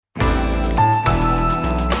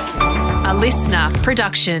listener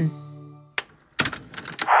production.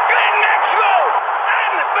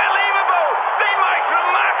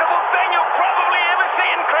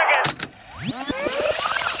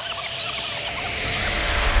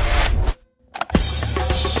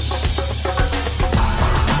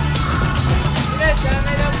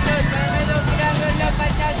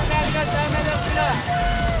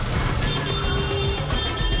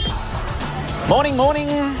 Morning.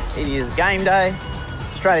 It is game day.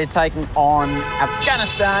 Australia taking on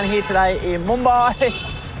Afghanistan here today in Mumbai.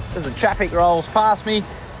 As the traffic rolls past me.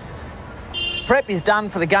 Prep is done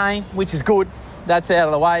for the game, which is good. That's out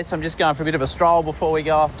of the way, so I'm just going for a bit of a stroll before we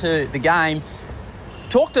go off to the game.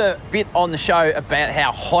 Talked a bit on the show about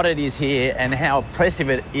how hot it is here and how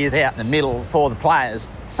oppressive it is out in the middle for the players.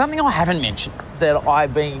 Something I haven't mentioned that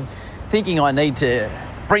I've been thinking I need to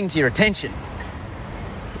bring to your attention.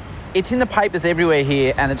 It's in the papers everywhere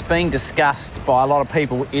here and it's being discussed by a lot of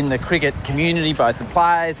people in the cricket community, both the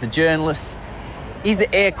players, the journalists, is the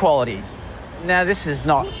air quality. Now, this is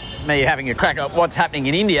not me having a crack at what's happening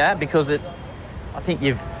in India because I think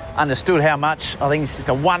you've understood how much I think it's just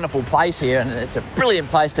a wonderful place here and it's a brilliant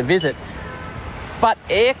place to visit. But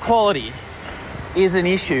air quality is an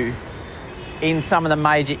issue in some of the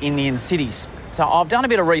major Indian cities. So I've done a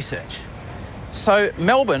bit of research. So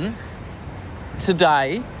Melbourne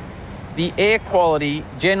today, the air quality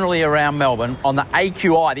generally around Melbourne on the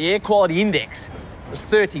AQI, the air quality index, was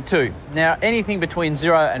 32. Now, anything between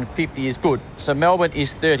 0 and 50 is good. So Melbourne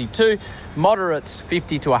is 32, moderate's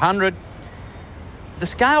 50 to 100. The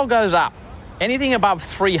scale goes up. Anything above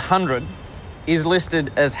 300 is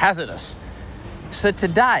listed as hazardous. So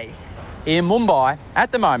today, in Mumbai,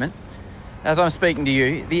 at the moment, as I'm speaking to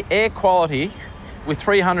you, the air quality, with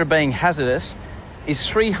 300 being hazardous, is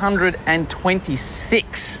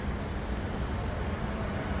 326.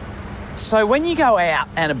 So when you go out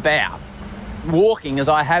and about, walking as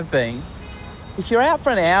I have been, if you're out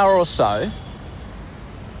for an hour or so,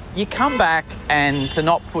 you come back and, to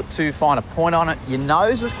not put too fine a point on it, your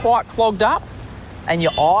nose is quite clogged up and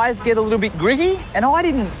your eyes get a little bit gritty. And I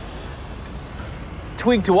didn't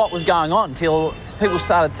twig to what was going on until people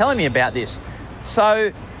started telling me about this.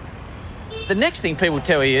 So the next thing people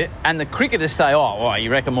tell you, and the cricketers say, oh, well,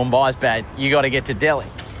 you reckon Mumbai's bad, you got to get to Delhi.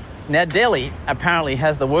 Now, Delhi apparently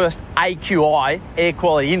has the worst AQI, air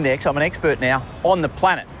quality index, I'm an expert now, on the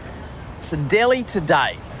planet. So Delhi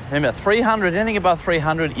today, remember 300, anything above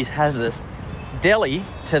 300 is hazardous. Delhi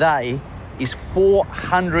today is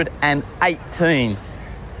 418,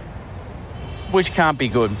 which can't be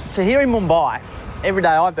good. So here in Mumbai, every day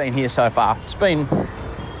I've been here so far, it's been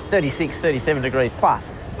 36, 37 degrees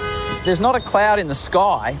plus. There's not a cloud in the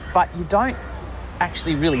sky, but you don't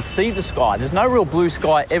actually really see the sky. There's no real blue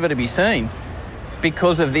sky ever to be seen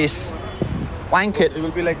because of this blanket of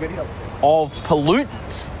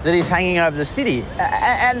pollutants that is hanging over the city.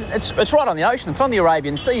 And it's right on the ocean. It's on the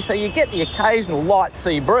Arabian Sea, so you get the occasional light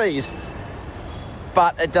sea breeze,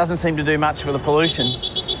 but it doesn't seem to do much for the pollution.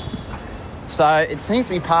 So it seems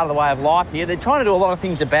to be part of the way of life here. They're trying to do a lot of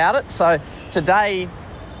things about it. So today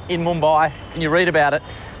in Mumbai, and you read about it,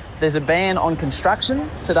 there's a ban on construction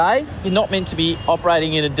today. You're not meant to be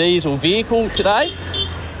operating in a diesel vehicle today.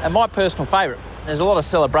 And my personal favourite, there's a lot of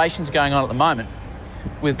celebrations going on at the moment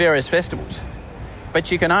with various festivals.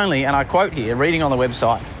 But you can only, and I quote here, reading on the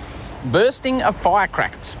website, bursting of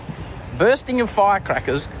firecrackers. Bursting of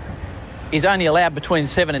firecrackers is only allowed between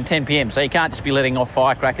 7 and 10 p.m, so you can't just be letting off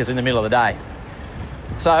firecrackers in the middle of the day.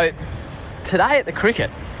 So today at the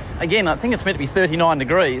cricket, again, I think it's meant to be 39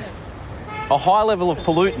 degrees, a high level of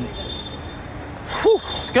pollutant.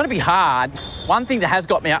 It's going to be hard. One thing that has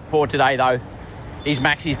got me up for today, though, is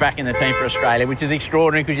Maxi's back in the team for Australia, which is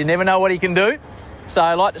extraordinary because you never know what he can do. So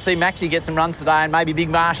I'd like to see Maxi get some runs today and maybe Big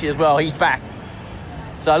Marshy as well. He's back.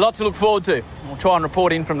 So lots to look forward to. We'll try and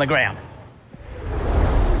report in from the ground.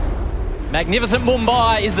 Magnificent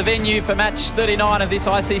Mumbai is the venue for match 39 of this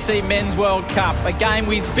ICC Men's World Cup. A game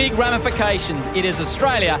with big ramifications. It is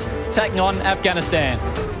Australia taking on Afghanistan.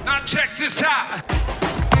 Now check this out.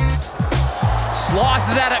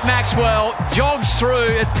 Slices at it, Maxwell. Jogs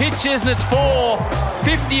through. It pitches and it's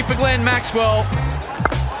 4-50 for Glenn Maxwell.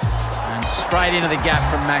 And straight into the gap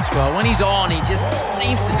from Maxwell. When he's on, he just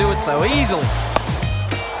seems to do it so easily.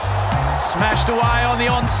 Smashed away on the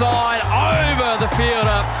onside, over the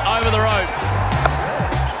fielder, over the rope.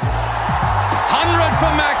 100 for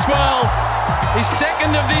Maxwell, his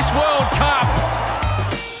second of this World Cup.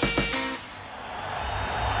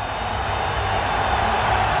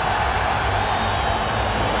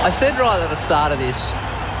 I said right at the start of this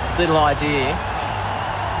little idea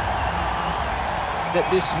that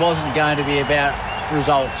this wasn't going to be about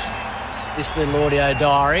results. this little audio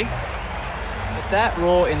diary. But that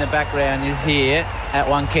roar in the background is here at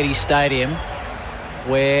Wankhede Stadium,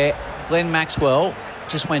 where Glenn Maxwell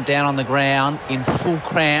just went down on the ground in full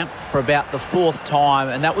cramp for about the 4th time,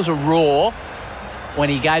 and that was a roar when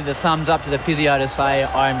he gave the thumbs up to the physio to say,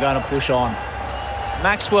 I am going to push on.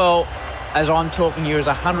 Maxwell, as I'm talking here, is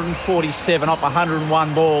 147 off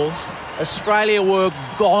 101 balls. Australia were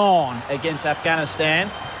gone against Afghanistan.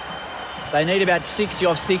 They need about 60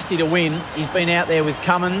 off 60 to win. He's been out there with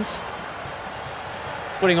Cummins,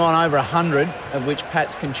 putting on over 100, of which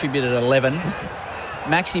Pat's contributed 11.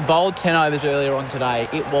 Maxi bowled 10 overs earlier on today.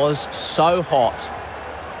 It was so hot.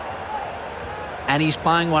 And he's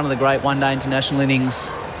playing one of the great one-day international innings,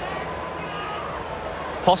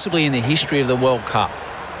 possibly in the history of the World Cup.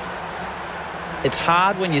 It's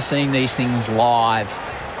hard when you're seeing these things live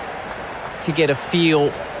to get a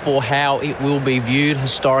feel for how it will be viewed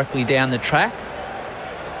historically down the track.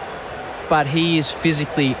 But he is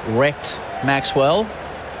physically wrecked, Maxwell,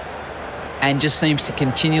 and just seems to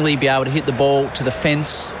continually be able to hit the ball to the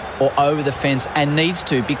fence or over the fence, and needs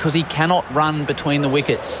to, because he cannot run between the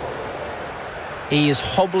wickets. He is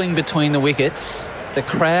hobbling between the wickets. The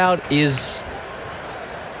crowd is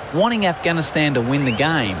wanting Afghanistan to win the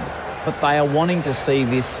game, but they are wanting to see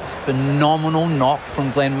this phenomenal knock from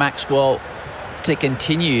Glenn Maxwell to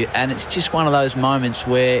continue, and it's just one of those moments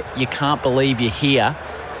where you can't believe you're here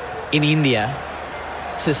in India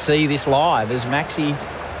to see this live, as Maxi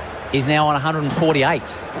is now on 148.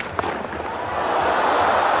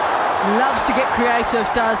 Loves to get creative,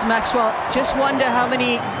 does Maxwell. Just wonder how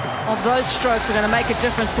many of those strokes are going to make a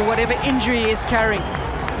difference to whatever injury he is carrying.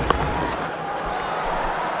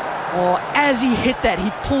 Or as he hit that, he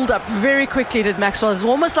pulled up very quickly, did Maxwell. It was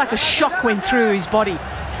almost like a shock went through his body.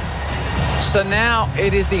 So now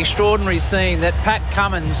it is the extraordinary scene that Pat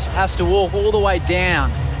Cummins has to walk all the way down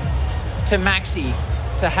to Maxi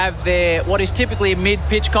to have their, what is typically a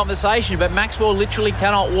mid-pitch conversation, but Maxwell literally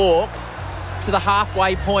cannot walk to the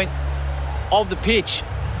halfway point of the pitch.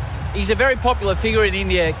 He's a very popular figure in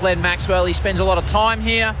India, Glenn Maxwell. He spends a lot of time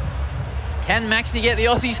here. Can Maxi get the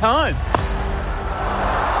Aussies home?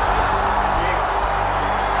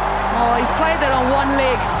 Oh, he's played that on one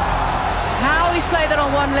leg. How he's played that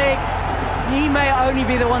on one leg, he may only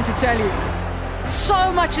be the one to tell you.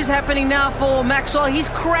 So much is happening now for Maxwell. He's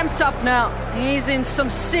cramped up now. He's in some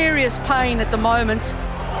serious pain at the moment.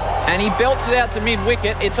 And he belts it out to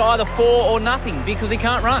mid-wicket. It's either 4 or nothing, because he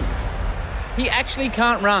can't run. He actually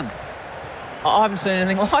can't run. I haven't seen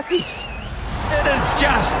anything like this. It is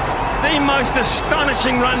just the most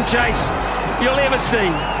astonishing run chase you'll ever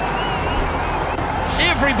see.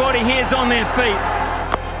 Everybody here's on their feet.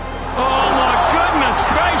 Oh my goodness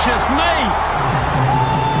gracious me!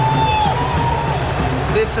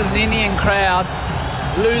 This is an Indian crowd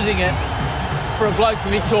losing it for a bloke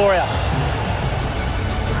from Victoria.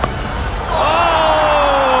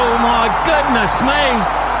 Oh my goodness me!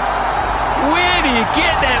 Where do you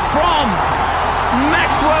get that from?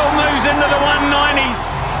 Maxwell moves into the 190s.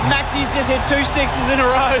 Maxi's just hit 2 sixes in a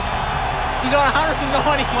row. He's on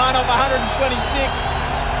 191 off 126.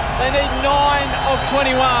 They need 9 of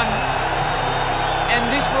 21. And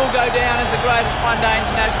this will go down as the greatest one-day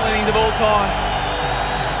international innings of all time.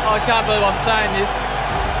 I can't believe I'm saying this.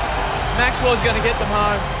 Maxwell's going to get them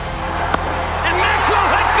home. And Maxwell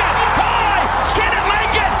hits it high! Can it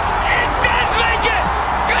make it? It does make it!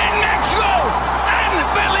 Glenn Maxwell!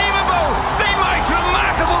 Unbelievable! The most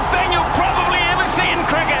remarkable thing you'll probably ever see in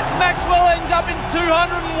cricket. Maxwell ends up in 201.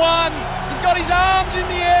 He's got his arms in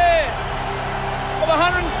the air. Of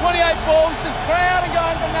 128 balls, the crowd are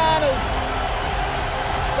going bananas.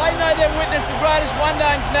 They know they've witnessed the greatest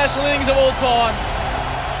one-day international innings of all time.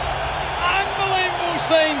 Unbelievable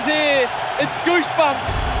scenes here. It's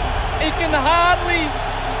goosebumps. He can hardly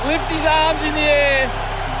lift his arms in the air.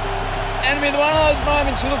 And with one of those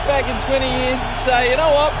moments you look back in 20 years and say, you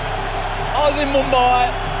know what? I was in Mumbai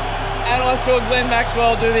and I saw Glenn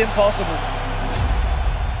Maxwell do the impossible.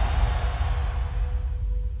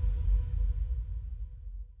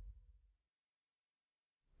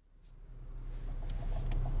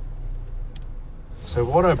 So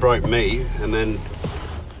Watto broke me, and then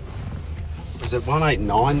was it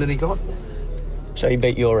 189 that he got? So he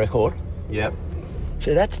beat your record? Yep.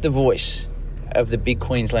 So that's the voice of the big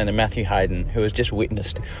Queenslander Matthew Hayden, who has just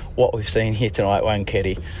witnessed what we've seen here tonight at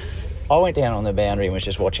Wankhede. I went down on the boundary and was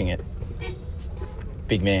just watching it.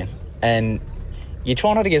 Big man. And you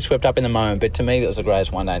try not to get swept up in the moment, but to me that was the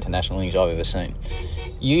greatest one-day international innings I've ever seen.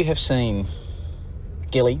 You have seen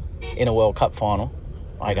Gilly in a World Cup final,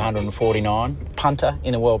 like 149, punter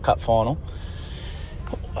in a World Cup final.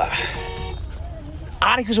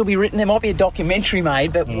 articles will be written. There might be a documentary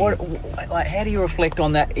made, but how do you reflect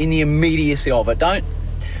on that in the immediacy of it? Don't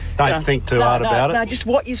think too hard about it. No, just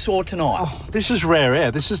what you saw tonight. Oh, this is rare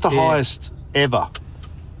air. This is the highest ever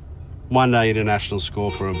one-day international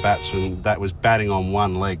score for a batsman that was batting on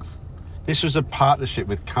one leg. This was a partnership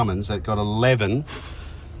with Cummins that got 11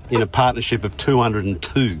 in a partnership of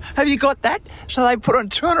 202. Have you got that? So they put on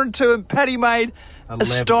 202 and Paddy made 11, a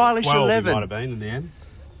stylish 12 11. It might have been in the end.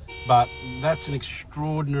 But that's an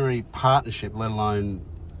extraordinary partnership, let alone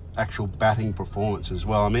actual batting performance as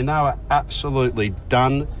well. I mean, they were absolutely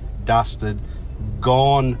done, dusted,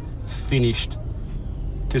 gone, finished,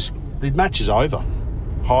 because the match is over.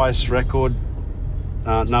 Highest record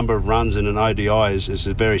number of runs in an ODI is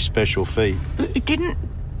a very special feat. It didn't...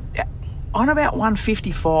 On about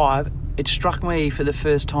 155, it struck me for the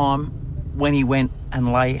first time when he went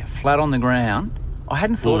and lay flat on the ground. I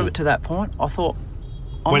hadn't thought of it to that point. I thought...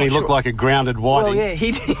 When he looked like a grounded whiting. Well, yeah,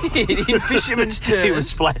 he did in fisherman's terms. He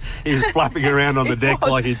was flapping around on the deck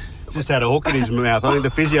like he just had a hook in his mouth. I think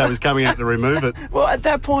the physio was coming out to remove it. Well, at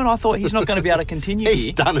that point, I thought he's not going to be able to continue He's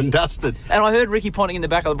here. done and dusted. And I heard Ricky Ponting in the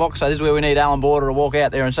back of the box say, this is where we need Alan Border to walk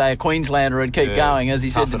out there and say a Queenslander and keep going, as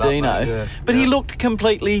he said to Dino. But he looked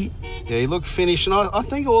completely... Yeah, he looked finished. And I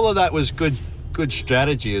think all of that was good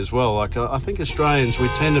strategy as well. Like, I think Australians, we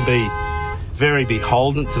tend to be very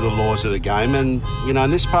beholden to the laws of the game, and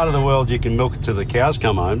in this part of the world you can milk it till the cows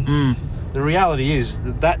come home. The reality is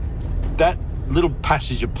that little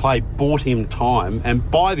passage of play bought him time,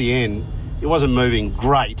 and by the end he wasn't moving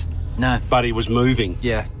great, but he was moving.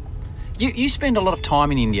 You spend a lot of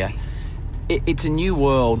time in India. It's a new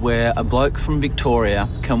world where a bloke from Victoria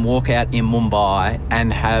can walk out in Mumbai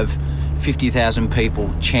and have 50,000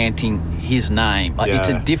 people chanting his name. It's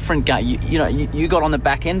a different game. You got on the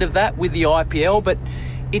back end of that with the IPL, but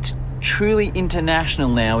it's truly international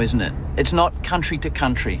now, isn't it? It's not country to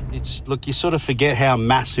country. Look, you sort of forget how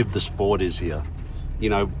massive the sport is here.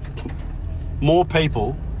 More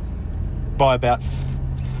people by about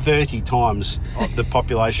 30 times the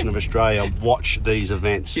population of Australia watch these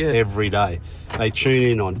events every day. They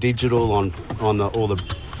tune in on digital,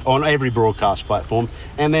 on every broadcast platform,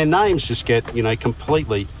 and their names just get,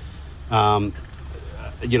 completely, thrown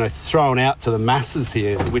out to the masses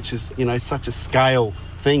here, which is, such a scale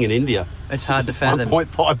thing in India. It's hard to fathom.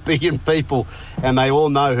 1.5 billion people, and they all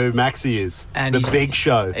know who Maxi is. And the big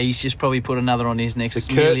show. He's just probably put another on his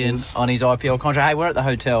next million on his IPL contract. Hey, we're at the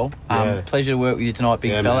hotel. Pleasure to work with you tonight,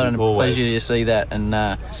 big fella, and always. Pleasure to see that.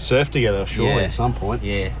 And surf together, surely, at some point.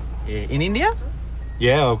 Yeah. In India?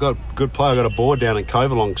 Yeah, I've got a good player. I've got a board down in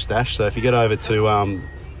Kovalong stash. So if you get over to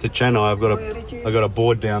Chennai, I've got a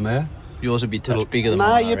board down there. Yours would be a touch bigger than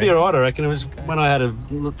mine. No, you'd be all right, I reckon. It was when I had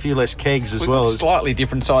a few less kegs as well. Slightly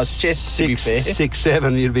different size chests, to be fair.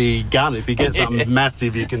 6'7", you'd be gun. If you get something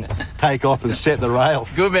massive, you can take off and set the rail.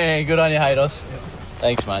 Good man. Good on you, Haydos.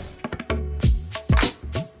 Thanks, mate.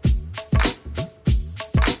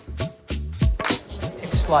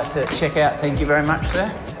 Just like to check out. Thank you very much,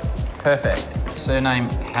 sir. Perfect. Surname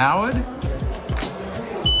Howard.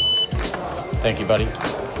 Thank you, buddy.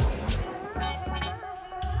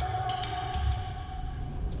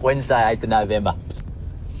 Wednesday, 8th of November.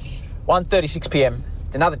 1:36 p.m.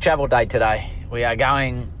 It's another travel day today. We are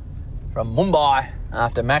going from Mumbai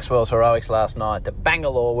after Maxwell's heroics last night to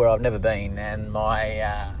Bangalore, where I've never been. And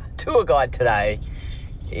my tour guide today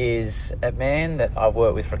is a man that I've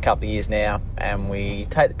worked with for a couple of years now, and we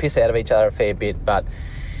take the piss out of each other a fair bit, but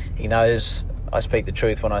he knows I speak the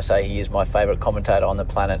truth when I say he is my favourite commentator on the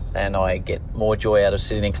planet, and I get more joy out of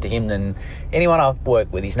sitting next to him than anyone I've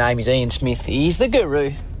worked with. His name is Ian Smith. He's the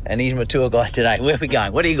guru, and he's my tour guide today. Where are we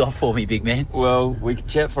going? What do you got for me, big man? Well, we can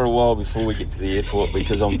chat for a while before we get to the airport,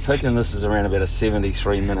 because I'm thinking this is around about a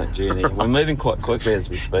 73-minute journey. We're moving quite quickly as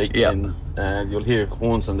we speak, and you'll hear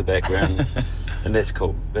horns in the background, and that's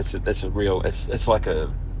cool. That's a real... It's like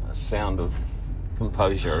a sound of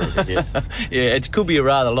composure over here. Yeah, it could be a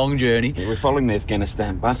rather long journey. Yeah, we're following the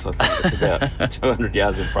Afghanistan bus. I think it's about 200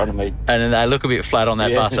 yards in front of me. And then they look a bit flat on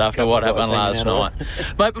that bus after what happened last night.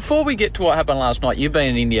 Mate, before we get to what happened last night, you've been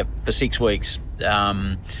in India for 6 weeks.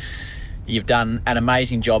 You've done an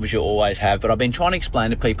amazing job, as you always have, but I've been trying to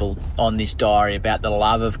explain to people on this diary about the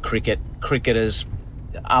love of cricket, cricketers,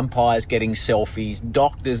 umpires getting selfies,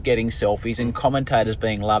 doctors getting selfies, and commentators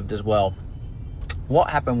being loved as well. What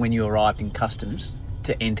happened when you arrived in customs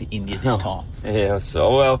to enter India this time? Yeah,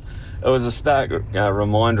 it was a stark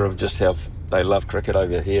reminder of just how they love cricket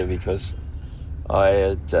over here, because I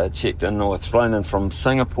had checked in, or flown in from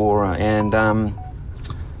Singapore, and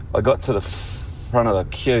I got to the front of the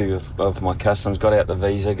queue of my customs, got out the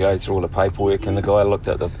visa, go through all the paperwork, and the guy looked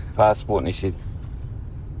at the passport and he said,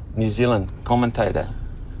 New Zealand commentator.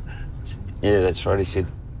 Yeah, that's right. He said,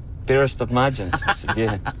 barest of margins. I said,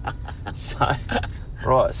 yeah. So,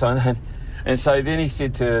 right. So then he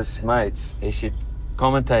said to his mates, he said,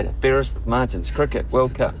 commentator, barest of margins, cricket,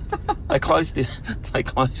 World Cup. They closed their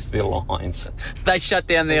lines. They shut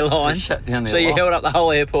down their lines. Shut down their so you lines. held up the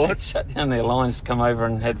whole airport. They shut down their lines, come over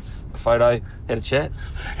and had a photo, had a chat.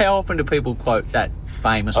 How often do people quote that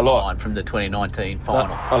famous line from the 2019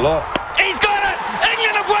 final? A lot. He's got it!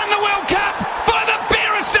 England have won the World Cup by the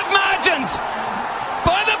barest of margins!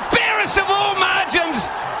 By the barest of all margins!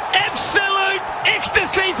 Absolute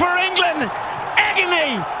ecstasy for England!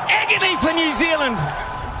 Agony for New Zealand!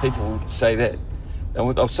 People say that.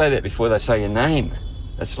 And I'll say that before they say your name.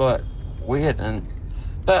 It's like weird,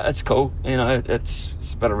 but it's cool. You know,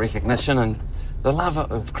 it's a bit of recognition, and the love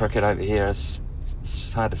of cricket over here it's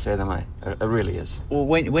just hard to fathom, mate. It really is. Well,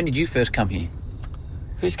 when did you first come here?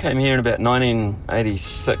 First came here in about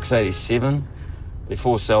 1986, 87,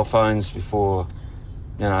 before cell phones, before,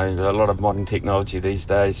 you know, a lot of modern technology these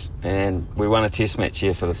days. And we won a test match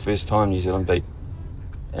here for the first time, New Zealand beat,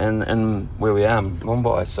 and where we are,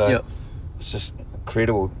 Mumbai. So it's just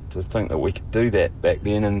incredible to think that we could do that back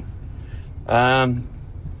then. And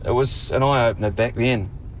it was an eye-opener back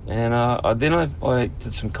then. And then I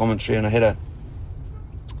did some commentary, and I had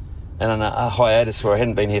a hiatus where I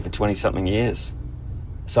hadn't been here for 20-something years.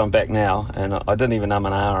 So I'm back now, and I didn't even and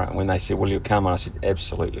ahh when they said, will you come? And I said,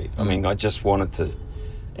 absolutely. I mean, I just wanted to.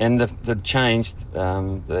 And they've changed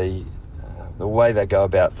the way they go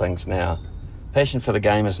about things now. Passion for the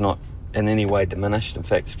game is not in any way diminished. In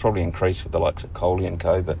fact, it's probably increased with the likes of Kohli and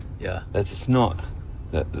co, but it's not.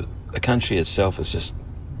 The country itself is just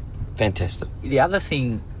fantastic. The other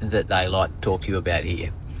thing that they like to talk to you about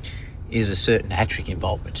here is a certain hat-trick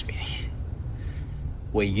involvement, Smithy,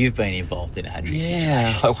 where you've been involved in a hat-trick situation.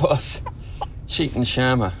 Yeah, I was. Cheating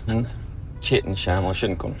Sharma. Chetan Sharma. I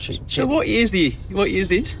shouldn't call him Cheating. So what year's this?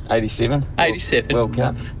 87. 87. World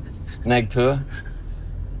Cup. Nagpur.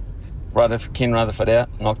 Ken Rutherford out,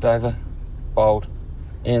 knocked over, bowled.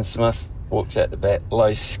 Ian Smith walks out the bat,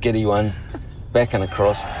 low skiddy one, back and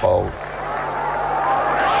across, bowled. Again,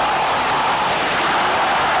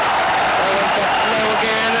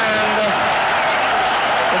 and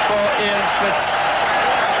before Ian Smith's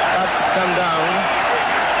had come down,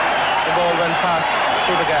 the ball went past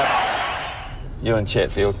through the gap. Ewan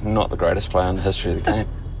Chatfield, not the greatest player in the history of the game,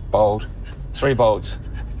 bowled. 3 bowls.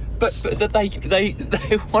 But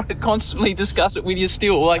they want to constantly discuss it with you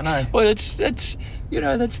still. Like, I know. well, it's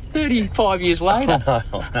 35 years later. I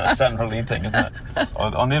know. It's unrelenting, isn't it?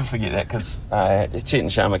 I'll never forget that, because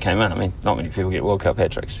Chetan Sharma came in. I mean, not many people get World Cup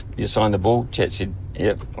hat-tricks. You signed the ball, Chet said,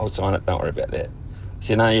 yep, I'll sign it, don't worry about that. I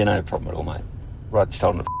said, no, no problem at all, mate. Right, just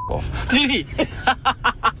told him to off. Did he?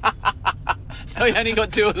 So he only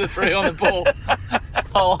got 2 of the 3 on the ball.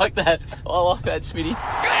 I like that, Smitty.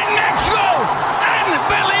 Glenn Maxwell!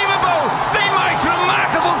 Unbelievable! The most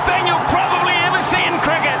remarkable thing you'll probably ever see in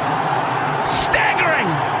cricket. Staggering!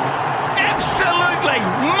 Absolutely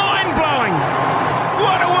mind-blowing!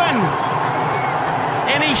 What a win!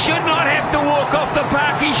 And he should not have to walk off the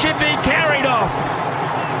park. He should be carried off.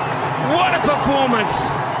 What a performance!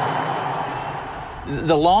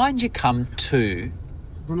 The lines you come to,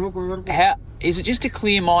 how is it just a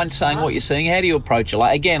clear mind saying what you're seeing? How do you approach it?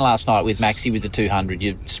 Like again last night with Maxi with the 200,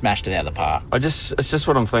 you smashed it out of the park. It's just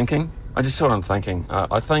what I'm thinking. I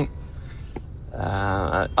think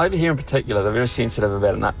over here in particular, they're very sensitive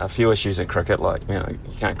about a few issues in cricket, like, you know, you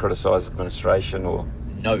can't criticise administration or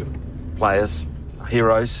players,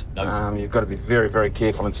 heroes. No. You've got to be very, very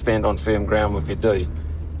careful and stand on firm ground if you do.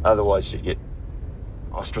 Otherwise, you get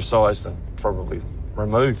ostracised and probably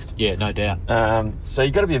removed. Yeah, no doubt. So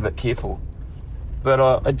you've got to be a bit careful. But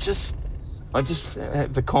I just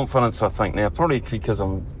have the confidence, I think, now, probably because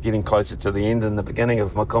I'm getting closer to the end and the beginning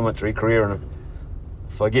of my commentary career, and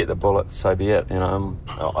if I get the bullet, so be it. You know,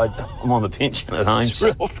 I'm on the pension at home. It's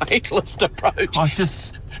a real fatalist approach. I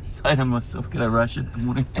just say to myself, g'day, Russia, good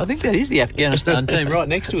morning. I think that is the Afghanistan team right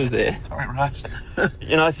next to us there. Sorry, Rush.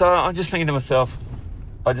 You know, so I'm just thinking to myself,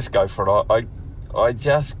 I just go for it. I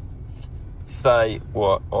just say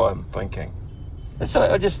what I'm thinking. So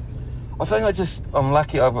I'm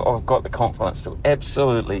lucky I've got the confidence to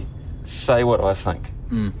absolutely say what I think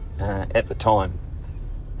at the time.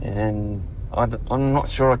 And I'm not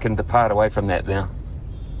sure I can depart away from that now.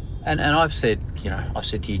 And I've said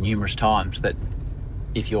to you numerous times that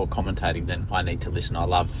if you're commentating, then I need to listen. I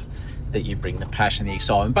love that you bring the passion, the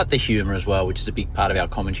excitement, but the humour as well, which is a big part of our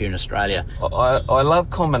commentary in Australia. I love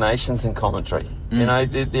combinations in commentary. You know,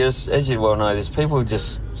 there's, as you well know, there's people who you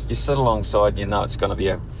sit alongside, you know it's going to be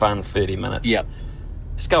a fun 30 minutes. Yep.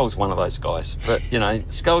 Skull's one of those guys. But, you know,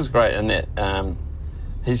 Skull's great in that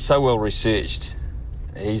he's so well researched.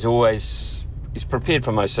 He's prepared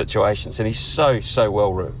for most situations, and he's so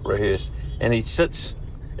well rehearsed. And he sits,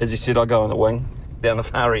 as he said, I go on the wing down the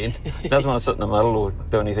far end. He doesn't want to sit in the middle or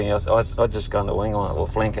do anything else. I just go on the wing or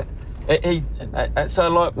flanker. So I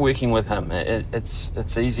like working with him.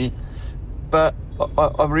 It's easy. But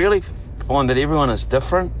I really find that everyone is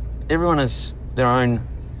different. Everyone is their own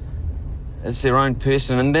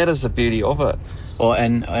person, and that is the beauty of it. Well,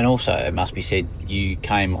 and also it must be said, you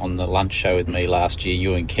came on the lunch show with me last year,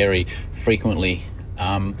 you and Kerry, frequently,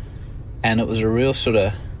 and it was a real sort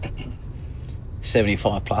of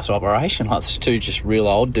 75 plus operation. Like, there's two just real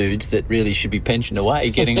old dudes that really should be pensioned away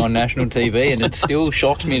getting on national TV, and it still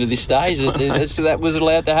shocks me to this stage that was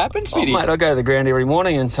allowed to happen, Smitty. Oh, mate, I go to the ground every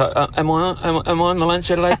morning and say, am I on the lunch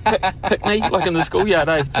Adelaide? Pick me, like in the schoolyard,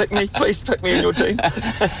 eh? Please pick me in your team.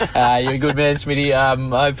 You're a good man, Smitty.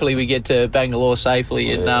 Hopefully we get to Bangalore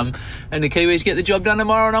safely, and the Kiwis get the job done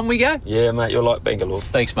tomorrow, and on we go. Yeah, mate, you're like Bangalore.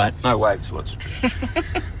 Thanks, mate. No waves, what's the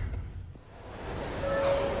truth?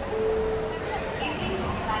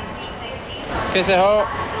 Kaise ho?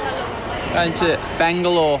 Going to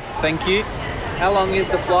Bangalore, thank you. How long is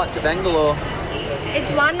the flight to Bangalore? It's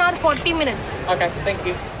 1 hour 40 minutes. Okay, thank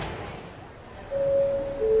you.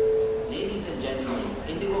 Ladies and gentlemen,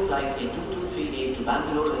 Indigo flight A2238 to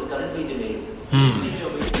Bangalore is currently delayed.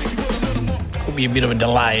 Could be a bit of a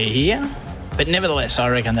delay here, but nevertheless, I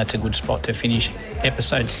reckon that's a good spot to finish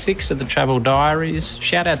episode 6 of the Travel Diaries.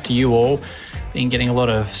 Shout out to you all. Been getting a lot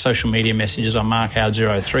of social media messages on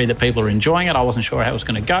MarkHoward03 that people are enjoying it. I wasn't sure how it was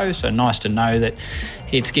going to go, so nice to know that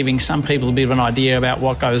it's giving some people a bit of an idea about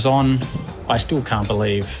what goes on. I still can't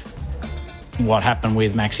believe what happened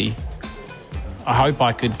with Maxi. I hope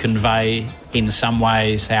I could convey in some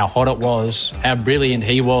ways how hot it was, how brilliant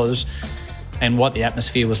he was, and what the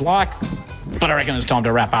atmosphere was like. But I reckon it's time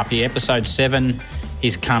to wrap up here. Episode 7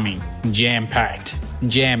 is coming. Jam-packed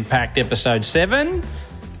episode 7.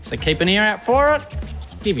 So keep an ear out for it.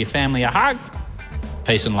 Give your family a hug.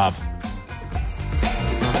 Peace and love.